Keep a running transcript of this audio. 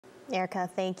Erica,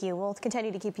 thank you. We'll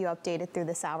continue to keep you updated through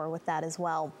this hour with that as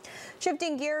well.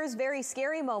 Shifting gears, very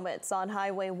scary moments on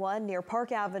Highway 1 near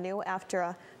Park Avenue after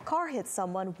a car hit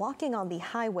someone walking on the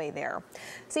highway there.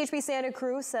 CHP Santa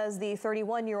Cruz says the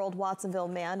 31-year-old Watsonville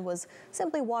man was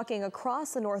simply walking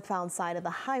across the northbound side of the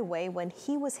highway when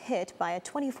he was hit by a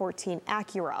 2014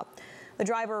 Acura. The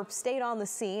driver stayed on the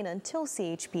scene until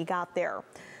CHP got there.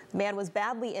 The man was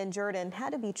badly injured and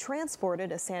had to be transported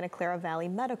to Santa Clara Valley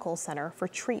Medical Center for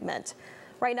treatment.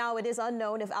 Right now, it is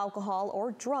unknown if alcohol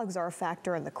or drugs are a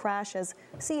factor in the crash, as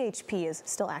CHP is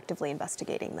still actively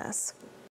investigating this.